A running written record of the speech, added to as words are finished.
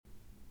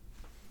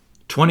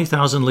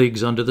20,000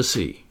 Leagues Under the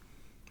Sea.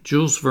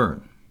 Jules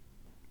Verne.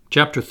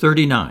 Chapter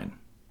 39.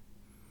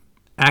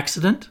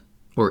 Accident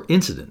or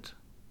Incident?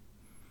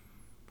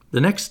 The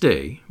next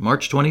day,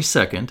 March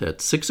 22nd, at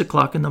 6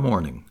 o'clock in the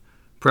morning,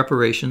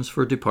 preparations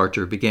for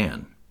departure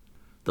began.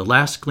 The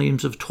last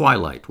gleams of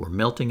twilight were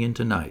melting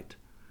into night.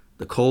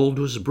 The cold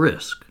was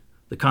brisk.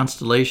 The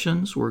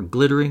constellations were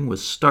glittering with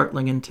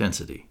startling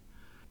intensity.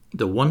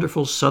 The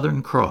wonderful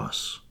Southern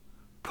Cross,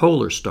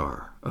 polar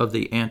star of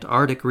the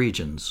Antarctic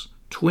regions,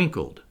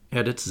 twinkled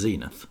at its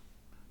zenith.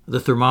 The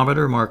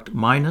thermometer marked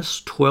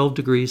minus 12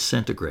 degrees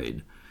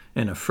centigrade,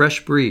 and a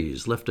fresh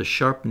breeze left a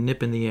sharp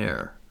nip in the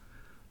air.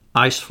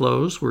 Ice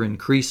floes were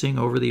increasing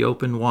over the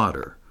open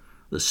water.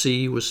 The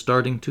sea was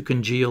starting to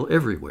congeal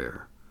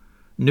everywhere.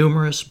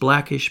 Numerous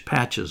blackish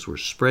patches were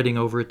spreading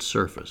over its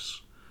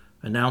surface,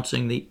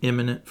 announcing the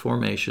imminent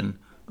formation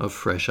of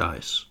fresh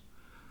ice.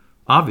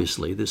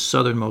 Obviously, this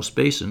southernmost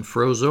basin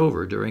froze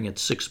over during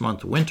its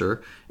 6-month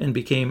winter and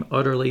became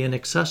utterly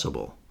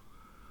inaccessible.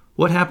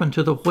 What happened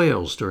to the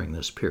whales during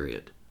this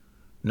period?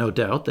 No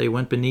doubt they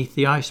went beneath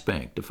the ice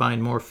bank to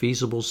find more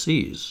feasible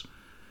seas.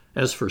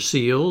 As for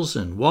seals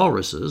and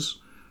walruses,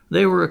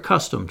 they were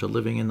accustomed to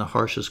living in the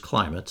harshest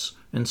climates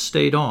and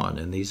stayed on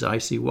in these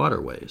icy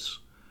waterways.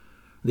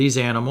 These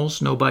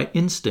animals know by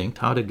instinct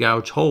how to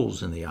gouge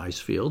holes in the ice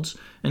fields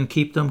and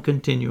keep them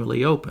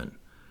continually open.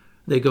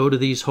 They go to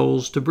these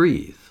holes to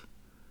breathe.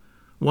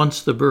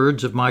 Once the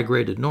birds have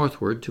migrated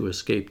northward to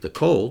escape the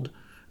cold,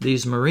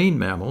 these marine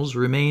mammals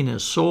remain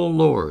as sole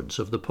lords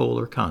of the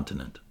polar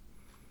continent.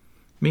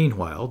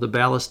 Meanwhile, the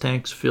ballast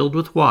tanks filled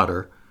with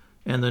water,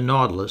 and the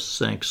Nautilus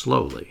sank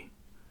slowly.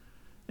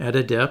 At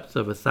a depth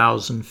of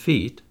 1,000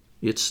 feet,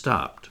 it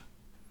stopped.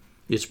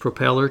 Its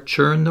propeller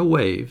churned the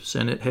waves,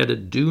 and it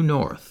headed due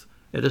north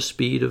at a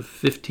speed of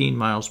 15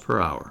 miles per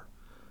hour.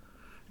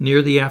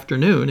 Near the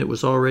afternoon, it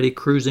was already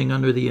cruising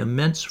under the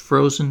immense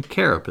frozen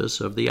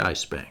carapace of the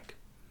ice bank.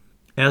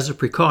 As a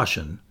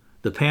precaution,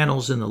 the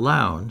panels in the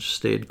lounge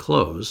stayed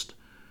closed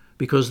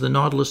because the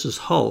Nautilus's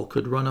hull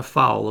could run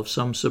afoul of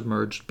some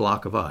submerged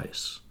block of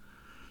ice.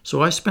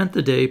 So I spent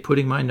the day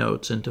putting my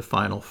notes into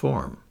final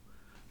form.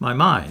 My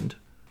mind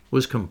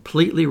was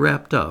completely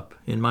wrapped up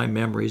in my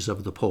memories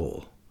of the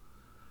pole.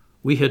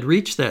 We had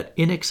reached that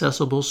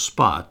inaccessible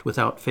spot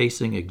without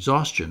facing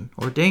exhaustion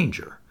or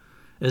danger,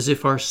 as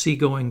if our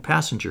seagoing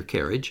passenger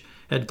carriage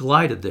had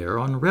glided there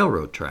on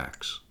railroad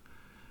tracks.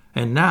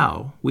 And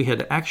now we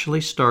had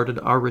actually started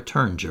our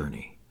return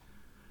journey.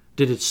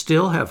 Did it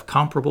still have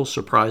comparable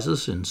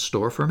surprises in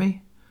store for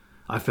me?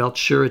 I felt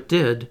sure it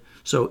did,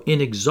 so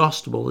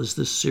inexhaustible is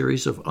this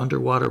series of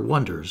underwater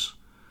wonders.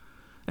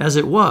 As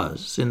it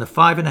was, in the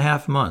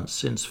 5.5 months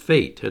since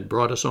fate had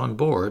brought us on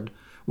board,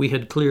 we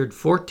had cleared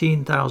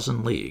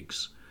 14,000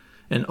 leagues,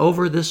 and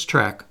over this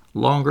track,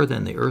 longer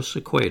than the Earth's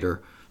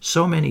equator,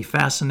 so many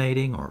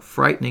fascinating or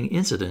frightening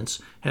incidents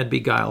had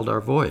beguiled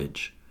our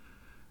voyage.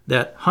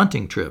 That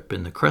hunting trip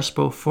in the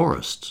Crespo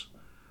forests,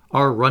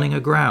 our running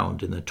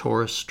aground in the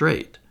Torres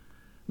Strait,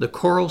 the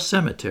coral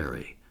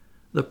cemetery,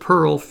 the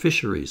pearl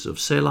fisheries of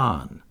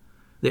Ceylon,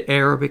 the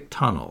Arabic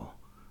Tunnel,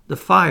 the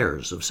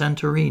fires of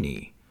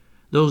Santorini,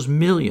 those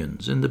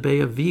millions in the Bay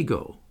of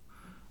Vigo,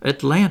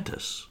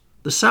 Atlantis,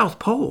 the South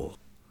Pole.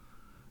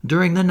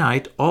 During the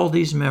night, all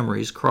these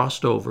memories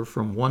crossed over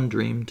from one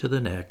dream to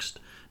the next,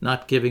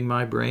 not giving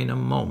my brain a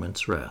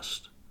moment's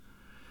rest.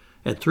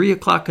 At 3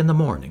 o'clock in the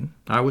morning,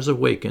 I was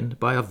awakened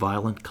by a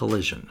violent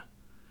collision.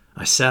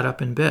 I sat up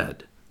in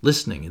bed,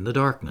 listening in the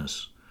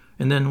darkness,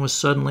 and then was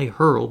suddenly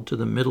hurled to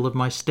the middle of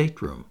my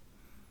stateroom.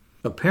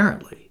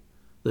 Apparently,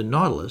 the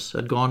Nautilus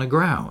had gone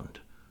aground,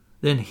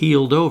 then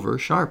heeled over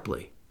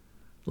sharply.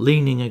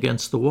 Leaning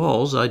against the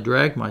walls, I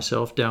dragged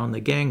myself down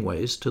the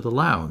gangways to the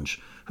lounge,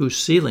 whose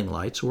ceiling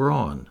lights were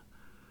on.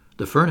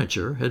 The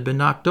furniture had been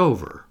knocked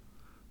over.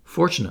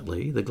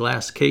 Fortunately, the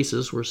glass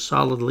cases were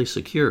solidly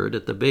secured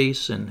at the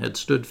base and had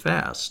stood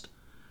fast.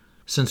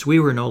 Since we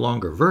were no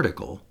longer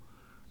vertical,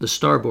 the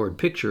starboard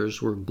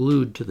pictures were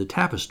glued to the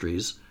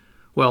tapestries,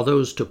 while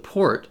those to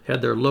port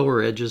had their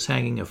lower edges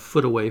hanging a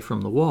foot away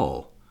from the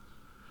wall.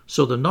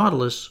 So the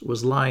Nautilus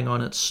was lying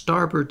on its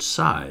starboard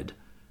side,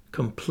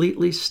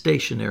 completely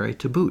stationary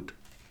to boot.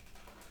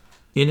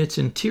 In its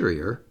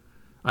interior,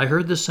 I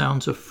heard the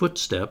sounds of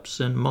footsteps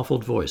and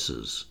muffled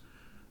voices,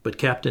 but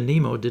Captain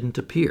Nemo didn't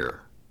appear.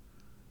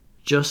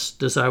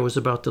 Just as I was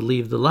about to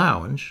leave the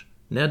lounge,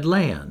 Ned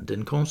Land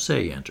and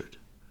Conseil entered.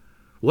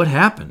 "What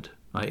happened?"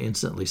 I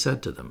instantly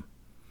said to them.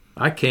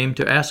 "I came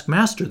to ask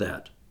Master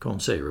that,"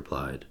 Conseil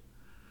replied.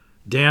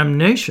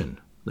 "Damnation!"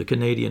 the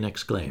Canadian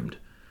exclaimed.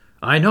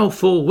 "I know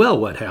full well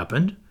what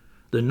happened.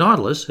 The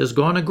Nautilus has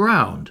gone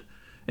aground,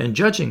 and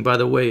judging by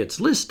the way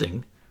it's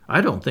listing,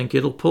 I don't think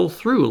it'll pull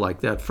through like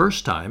that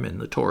first time in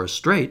the Torres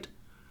Strait."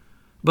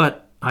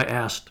 "But," I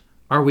asked,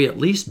 "are we at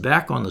least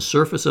back on the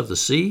surface of the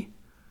sea?"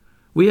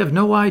 "We have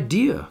no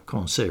idea,"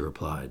 Conseil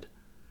replied.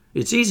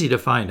 "It's easy to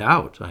find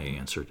out," I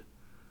answered.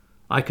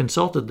 I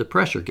consulted the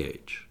pressure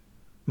gauge.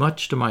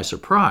 Much to my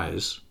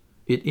surprise,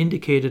 it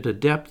indicated a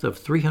depth of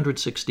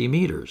 360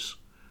 meters.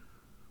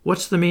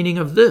 "What's the meaning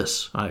of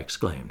this?" I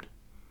exclaimed.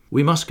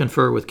 "We must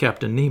confer with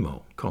Captain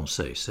Nemo,"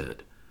 Conseil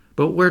said.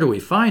 "But where do we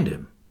find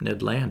him?"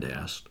 Ned Land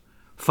asked.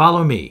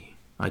 "Follow me,"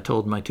 I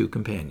told my two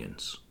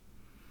companions.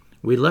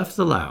 We left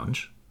the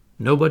lounge,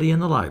 nobody in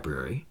the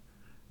library,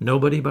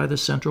 nobody by the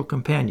central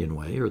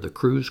companionway or the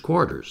crew's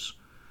quarters.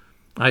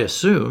 I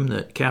assumed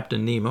that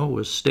Captain Nemo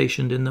was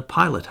stationed in the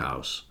pilot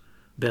house.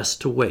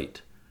 Best to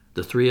wait.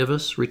 The three of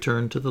us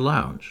returned to the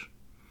lounge.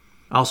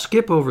 I'll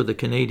skip over the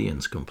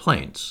Canadian's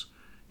complaints.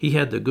 He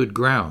had the good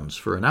grounds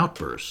for an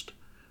outburst.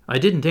 I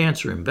didn't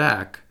answer him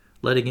back,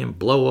 letting him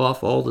blow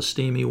off all the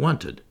steam he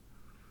wanted.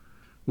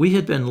 We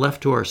had been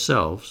left to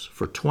ourselves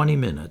for 20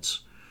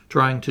 minutes,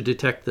 trying to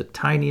detect the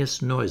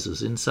tiniest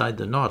noises inside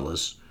the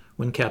Nautilus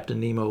when Captain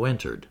Nemo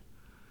entered.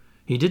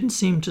 He didn't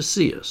seem to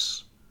see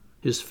us.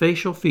 His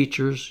facial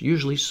features,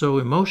 usually so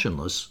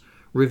emotionless,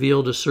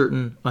 revealed a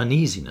certain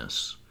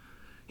uneasiness.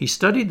 He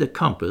studied the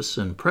compass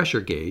and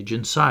pressure gauge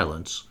in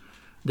silence,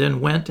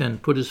 then went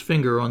and put his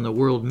finger on the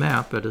world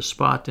map at a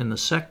spot in the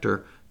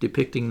sector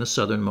depicting the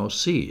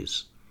southernmost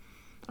seas.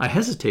 I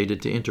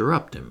hesitated to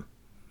interrupt him,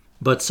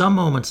 but some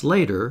moments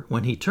later,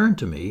 when he turned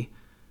to me,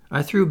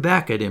 I threw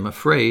back at him a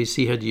phrase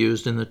he had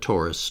used in the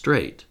Torres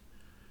Strait.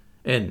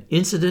 "An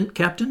incident,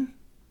 Captain?"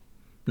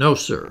 "No,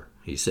 sir,"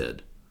 he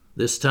said.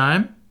 "This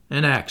time,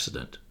 an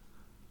accident."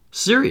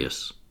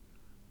 "Serious?"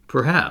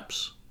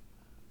 "Perhaps."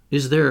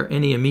 "Is there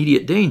any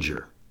immediate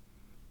danger?"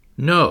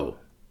 "No."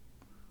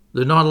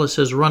 "The Nautilus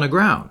has run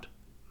aground?"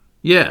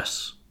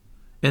 "Yes."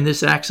 "And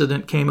this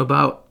accident came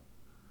about?"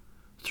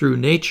 "Through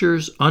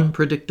nature's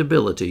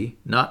unpredictability,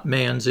 not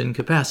man's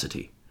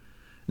incapacity.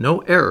 No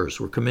errors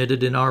were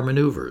committed in our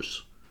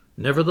maneuvers.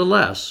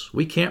 Nevertheless,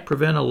 we can't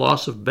prevent a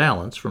loss of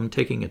balance from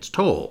taking its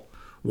toll.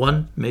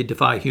 One may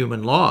defy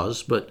human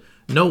laws, but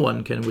no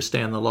one can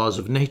withstand the laws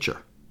of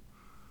nature."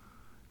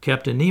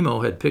 Captain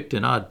Nemo had picked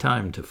an odd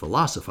time to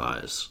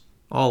philosophize.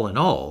 All in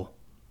all,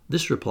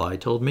 this reply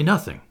told me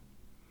nothing.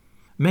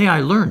 "May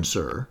I learn,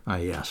 sir,"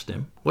 I asked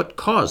him, "what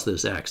caused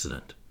this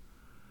accident?"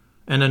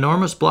 "An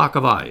enormous block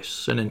of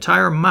ice, an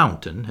entire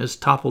mountain, has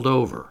toppled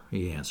over,"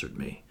 he answered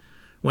me.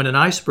 "When an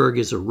iceberg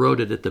is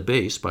eroded at the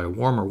base by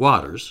warmer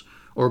waters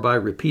or by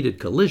repeated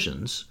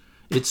collisions,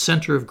 its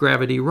center of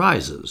gravity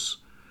rises.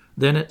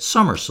 Then it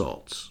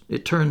somersaults.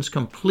 It turns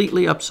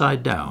completely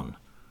upside down.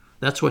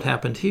 That's what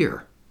happened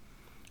here.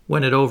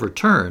 When it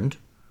overturned,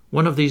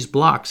 one of these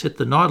blocks hit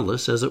the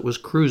Nautilus as it was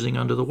cruising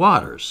under the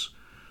waters.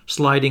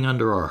 Sliding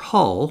under our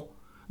hull,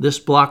 this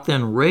block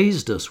then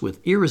raised us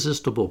with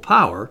irresistible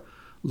power,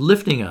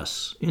 lifting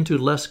us into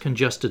less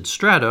congested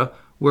strata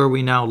where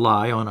we now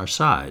lie on our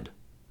side."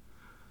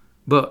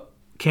 "But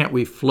can't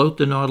we float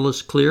the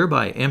Nautilus clear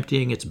by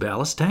emptying its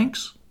ballast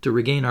tanks to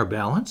regain our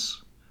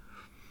balance?"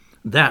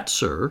 "That,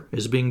 sir,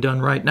 is being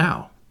done right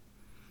now.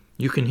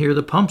 You can hear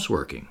the pumps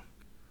working.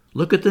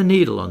 Look at the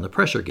needle on the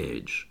pressure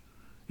gauge.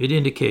 It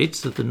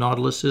indicates that the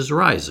Nautilus is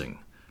rising,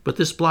 but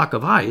this block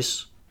of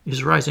ice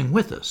is rising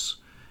with us,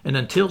 and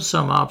until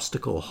some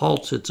obstacle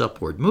halts its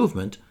upward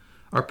movement,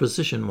 our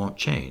position won't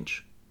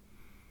change."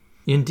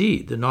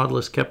 Indeed, the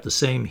Nautilus kept the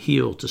same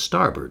heel to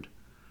starboard.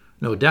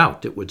 No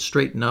doubt it would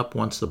straighten up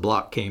once the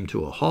block came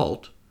to a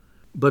halt.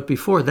 But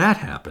before that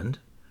happened,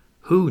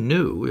 who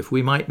knew if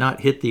we might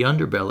not hit the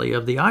underbelly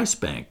of the ice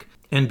bank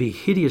and be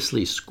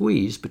hideously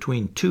squeezed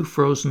between two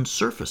frozen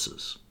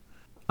surfaces?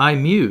 I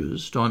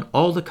mused on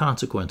all the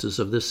consequences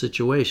of this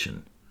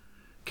situation.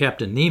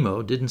 Captain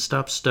Nemo didn't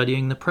stop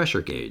studying the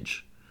pressure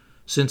gauge.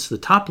 Since the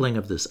toppling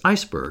of this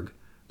iceberg,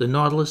 the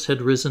Nautilus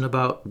had risen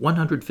about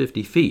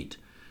 150 feet,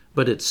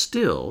 but it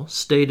still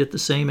stayed at the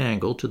same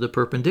angle to the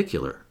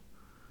perpendicular.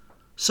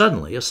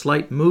 Suddenly, a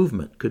slight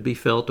movement could be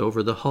felt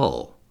over the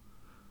hull.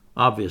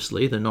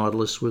 Obviously, the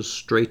Nautilus was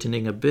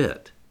straightening a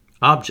bit.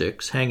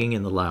 Objects hanging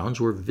in the lounge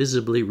were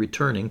visibly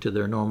returning to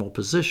their normal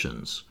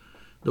positions.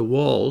 The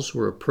walls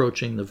were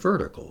approaching the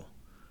vertical.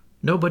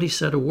 Nobody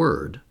said a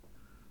word.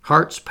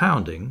 Hearts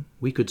pounding,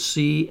 we could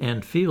see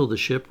and feel the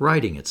ship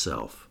righting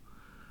itself.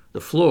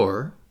 The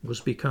floor was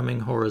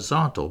becoming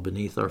horizontal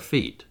beneath our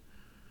feet.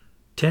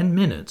 10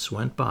 minutes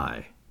went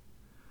by.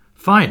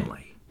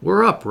 "Finally,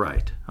 we're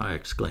upright," I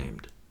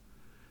exclaimed.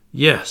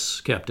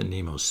 "Yes," Captain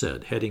Nemo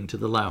said, heading to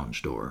the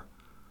lounge door.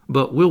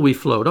 "But will we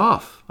float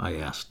off?" I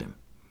asked him.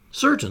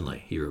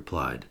 "Certainly," he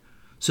replied,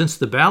 "since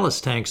the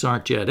ballast tanks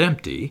aren't yet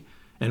empty,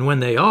 and when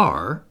they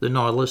are, the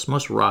Nautilus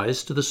must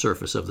rise to the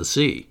surface of the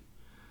sea."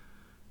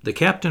 The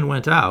captain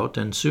went out,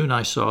 and soon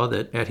I saw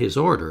that at his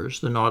orders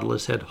the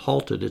Nautilus had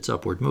halted its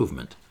upward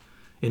movement.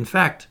 In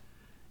fact,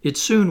 it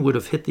soon would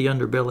have hit the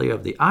underbelly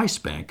of the ice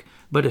bank,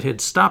 but it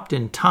had stopped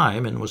in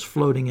time and was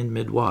floating in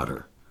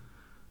mid-water.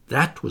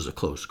 "That was a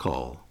close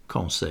call,"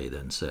 Conseil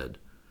then said.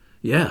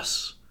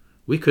 "Yes,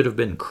 we could have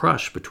been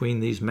crushed between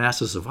these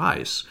masses of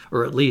ice,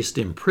 or at least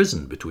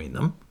imprisoned between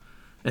them.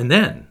 And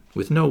then,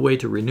 with no way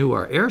to renew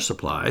our air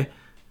supply,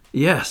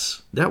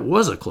 yes, that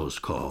was a close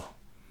call."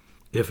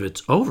 "If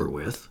it's over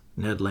with,"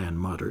 Ned Land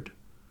muttered.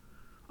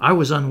 I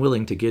was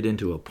unwilling to get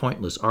into a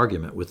pointless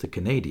argument with the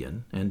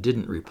Canadian, and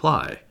didn't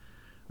reply.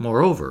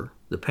 Moreover,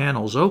 the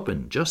panels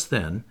opened just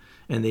then,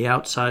 and the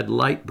outside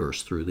light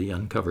burst through the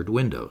uncovered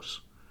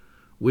windows.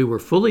 We were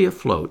fully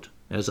afloat,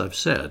 as I've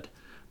said,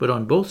 but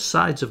on both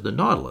sides of the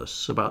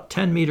Nautilus, about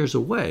 10 meters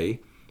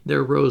away,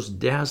 there rose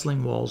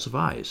dazzling walls of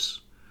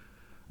ice.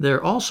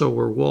 There also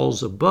were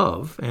walls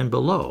above and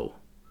below.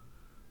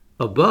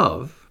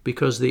 Above,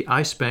 because the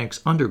Ice Bank's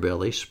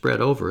underbelly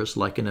spread over us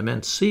like an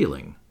immense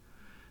ceiling.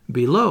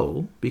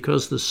 Below,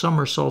 because the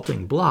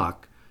somersaulting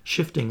block,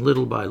 shifting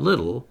little by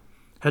little,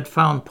 had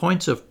found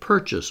points of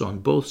purchase on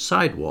both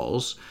side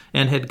walls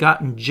and had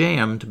gotten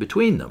jammed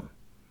between them.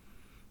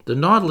 The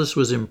Nautilus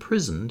was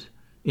imprisoned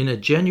in a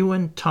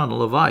genuine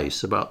tunnel of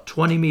ice about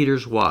 20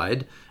 meters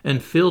wide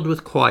and filled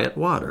with quiet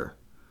water,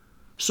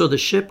 so the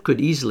ship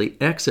could easily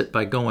exit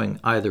by going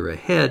either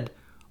ahead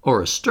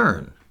or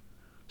astern,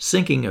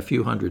 sinking a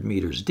few hundred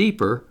meters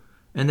deeper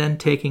and then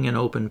taking an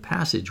open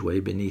passageway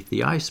beneath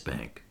the ice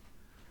bank.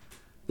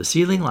 The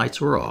ceiling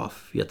lights were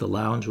off, yet the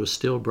lounge was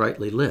still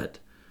brightly lit.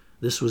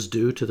 This was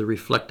due to the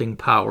reflecting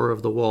power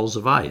of the walls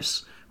of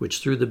ice, which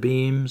threw the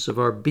beams of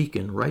our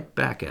beacon right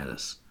back at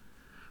us.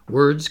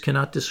 Words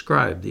cannot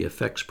describe the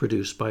effects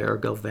produced by our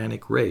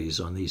galvanic rays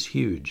on these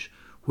huge,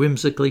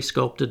 whimsically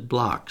sculpted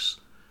blocks,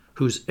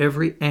 whose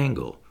every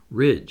angle,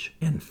 ridge,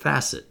 and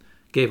facet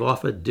gave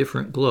off a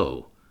different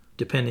glow,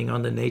 depending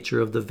on the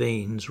nature of the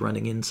veins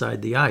running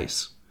inside the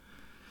ice.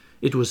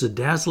 It was a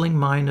dazzling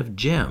mine of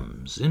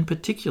gems, in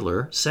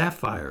particular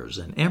sapphires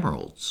and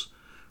emeralds,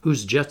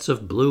 whose jets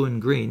of blue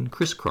and green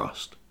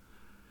crisscrossed.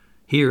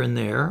 Here and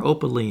there,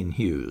 opaline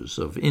hues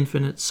of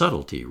infinite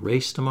subtlety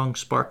raced among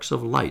sparks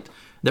of light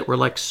that were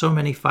like so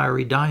many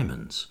fiery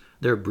diamonds,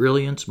 their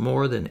brilliance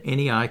more than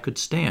any eye could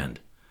stand.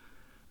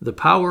 The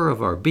power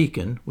of our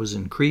beacon was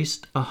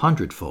increased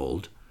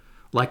 100-fold,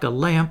 like a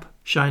lamp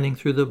shining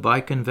through the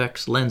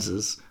biconvex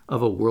lenses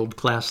of a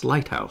world-class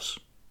lighthouse.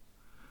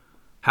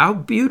 "How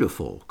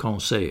beautiful!"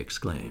 Conseil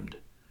exclaimed.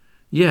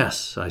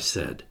 "Yes," I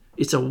said,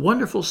 "it's a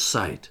wonderful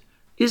sight.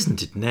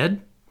 Isn't it,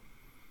 Ned?"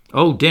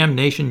 "Oh,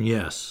 damnation,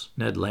 yes,"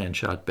 Ned Land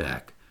shot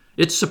back.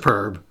 "It's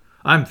superb.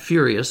 I'm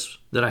furious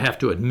that I have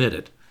to admit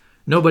it.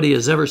 Nobody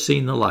has ever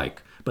seen the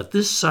like, but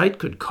this sight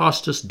could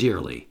cost us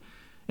dearly.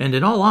 And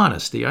in all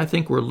honesty, I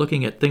think we're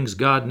looking at things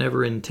God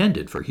never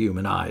intended for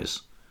human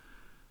eyes."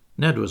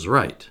 Ned was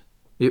right.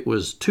 It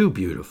was too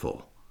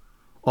beautiful.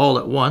 All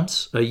at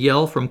once, a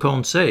yell from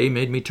Conseil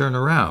made me turn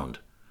around.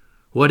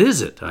 "What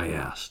is it?" I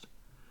asked.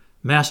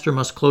 "Master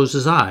must close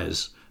his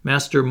eyes.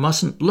 Master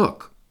mustn't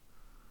look."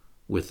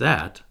 With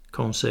that,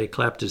 Conseil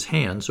clapped his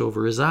hands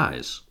over his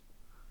eyes.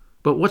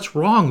 "But what's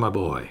wrong, my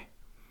boy?"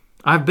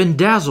 "I've been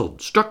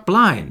dazzled, struck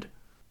blind."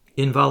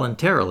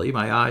 Involuntarily,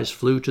 my eyes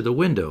flew to the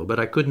window, but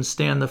I couldn't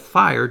stand the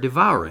fire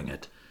devouring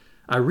it.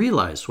 I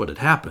realized what had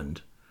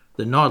happened.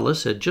 The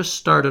Nautilus had just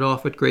started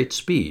off at great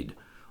speed.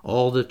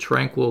 All the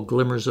tranquil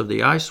glimmers of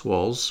the ice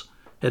walls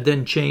had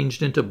then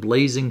changed into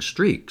blazing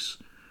streaks.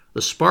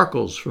 The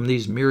sparkles from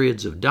these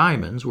myriads of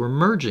diamonds were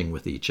merging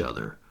with each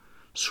other.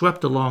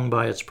 Swept along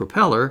by its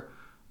propeller,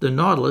 the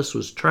Nautilus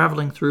was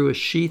traveling through a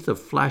sheath of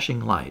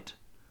flashing light.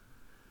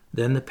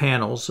 Then the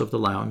panels of the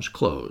lounge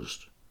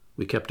closed.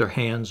 We kept our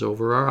hands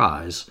over our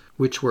eyes,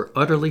 which were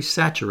utterly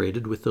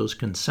saturated with those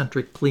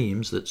concentric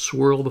gleams that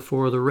swirl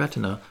before the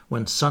retina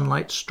when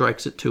sunlight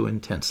strikes it too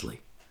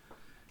intensely.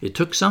 It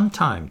took some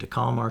time to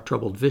calm our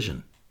troubled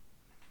vision.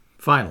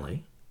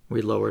 Finally,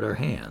 we lowered our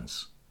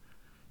hands.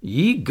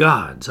 "Ye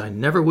gods, I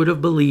never would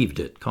have believed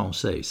it,"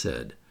 Conseil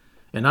said.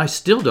 "And I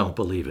still don't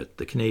believe it,"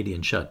 the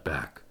Canadian shot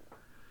back.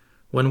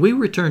 "When we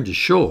return to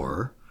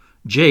shore,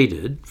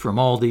 jaded from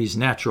all these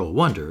natural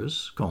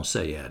wonders,"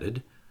 Conseil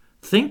added,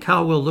 "think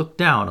how we'll look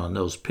down on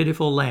those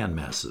pitiful land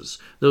masses,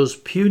 those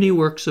puny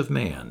works of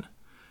man.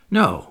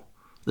 No,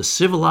 the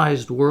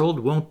civilized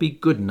world won't be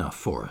good enough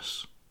for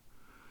us."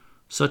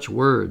 Such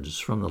words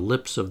from the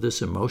lips of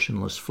this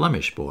emotionless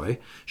Flemish boy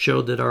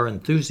showed that our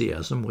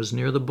enthusiasm was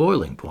near the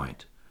boiling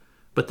point.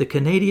 But the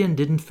Canadian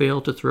didn't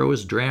fail to throw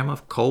his dram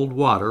of cold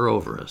water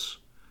over us.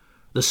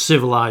 "The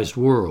civilized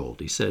world,"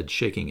 he said,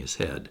 shaking his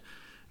head.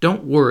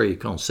 "Don't worry,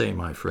 Conseil,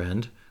 my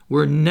friend.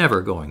 We're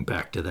never going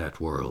back to that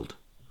world."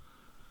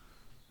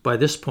 By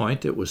this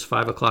point, it was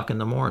 5 o'clock in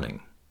the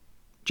morning.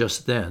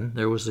 Just then,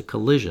 there was a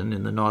collision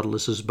in the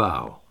Nautilus's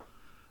bow.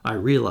 I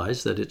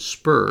realized that its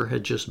spur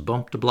had just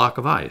bumped a block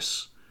of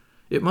ice.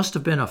 It must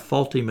have been a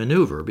faulty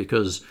maneuver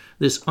because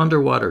this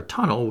underwater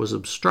tunnel was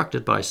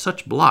obstructed by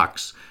such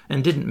blocks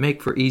and didn't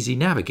make for easy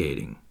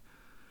navigating.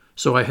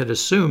 So I had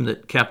assumed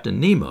that Captain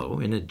Nemo,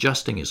 in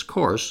adjusting his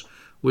course,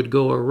 would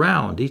go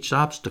around each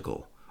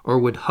obstacle or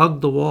would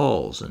hug the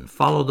walls and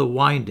follow the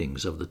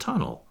windings of the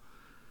tunnel.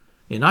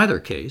 In either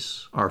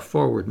case, our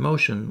forward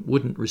motion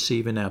wouldn't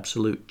receive an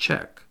absolute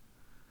check.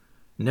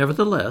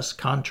 Nevertheless,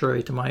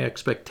 contrary to my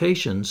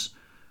expectations,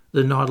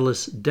 the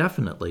Nautilus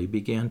definitely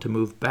began to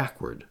move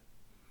backward.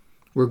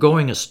 "We're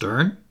going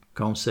astern?"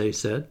 Conseil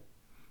said.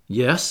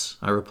 "Yes,"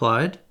 I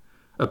replied.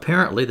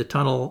 "Apparently the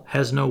tunnel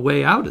has no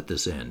way out at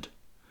this end."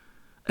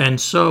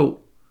 "And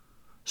so,"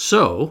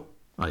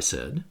 I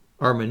said,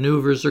 "our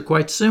maneuvers are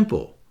quite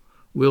simple.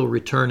 We'll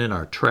return in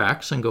our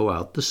tracks and go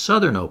out the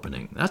southern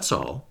opening, that's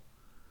all."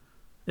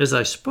 As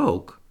I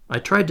spoke, I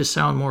tried to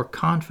sound more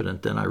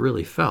confident than I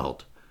really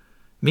felt.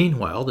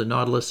 Meanwhile, the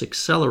Nautilus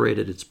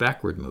accelerated its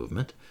backward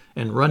movement,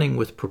 and running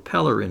with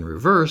propeller in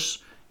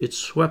reverse, it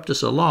swept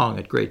us along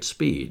at great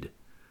speed.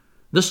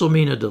 "This'll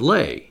mean a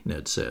delay,"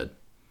 Ned said.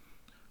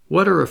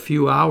 "What are a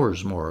few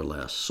hours, more or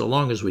less, so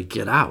long as we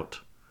get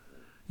out?"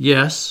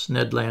 "Yes,"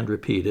 Ned Land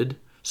repeated,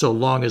 "so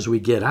long as we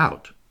get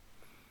out."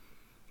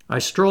 I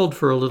strolled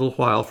for a little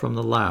while from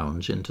the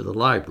lounge into the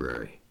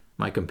library.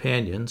 My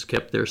companions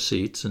kept their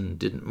seats and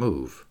didn't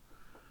move.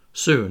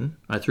 Soon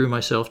I threw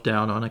myself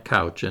down on a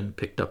couch and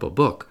picked up a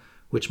book,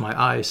 which my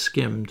eyes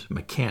skimmed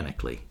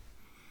mechanically.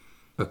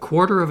 A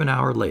quarter of an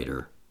hour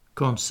later,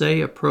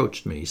 Conseil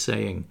approached me,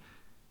 saying,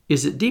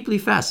 "Is it deeply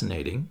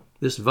fascinating,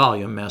 this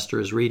volume Master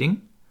is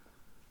reading?"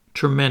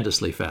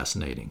 "Tremendously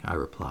fascinating," I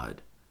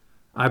replied.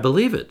 "I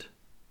believe it.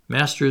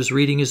 Master is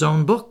reading his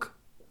own book."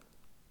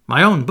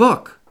 "My own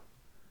book?"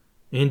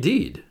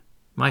 "Indeed.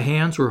 My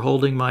hands were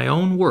holding my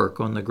own work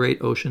on the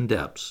great ocean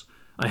depths.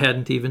 I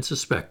hadn't even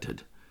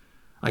suspected."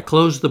 I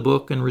closed the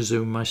book and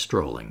resumed my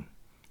strolling.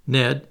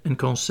 Ned and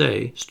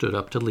Conseil stood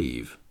up to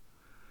leave.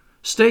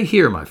 "Stay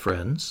here, my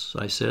friends,"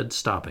 I said,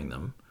 stopping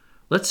them.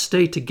 "Let's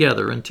stay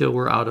together until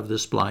we're out of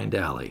this blind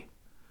alley."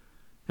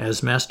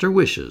 "As Master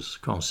wishes,"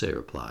 Conseil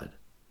replied.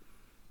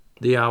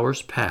 The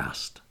hours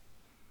passed.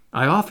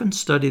 I often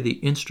studied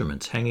the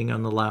instruments hanging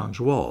on the lounge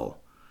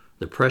wall.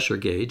 The pressure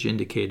gauge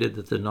indicated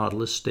that the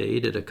Nautilus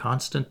stayed at a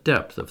constant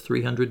depth of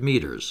 300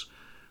 meters,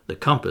 the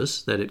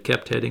compass that it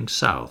kept heading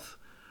south,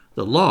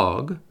 the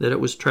log that it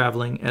was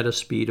traveling at a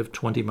speed of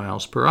 20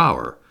 miles per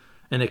hour,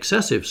 an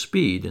excessive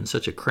speed in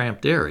such a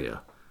cramped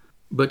area.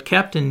 But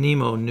Captain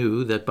Nemo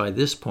knew that by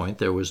this point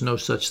there was no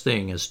such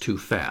thing as too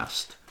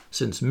fast,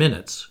 since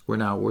minutes were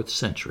now worth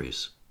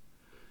centuries.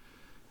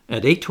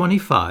 At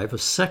 8:25, a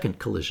second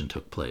collision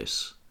took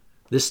place,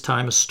 this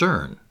time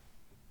astern.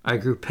 I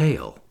grew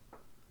pale.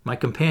 My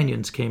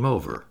companions came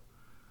over.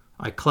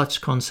 I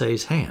clutched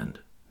Conseil's hand.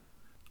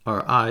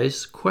 Our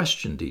eyes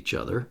questioned each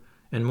other,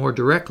 and more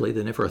directly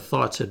than if our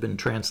thoughts had been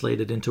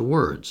translated into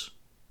words.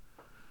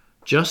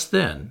 Just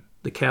then,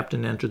 the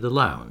captain entered the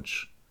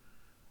lounge.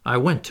 I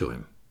went to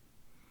him.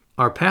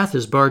 "Our path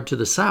is barred to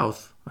the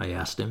south?" I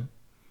asked him.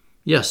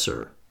 "Yes,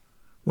 sir.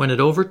 When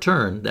it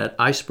overturned, that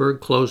iceberg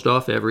closed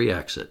off every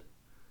exit."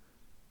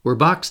 "We're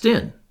boxed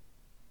in?"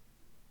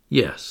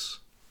 "Yes.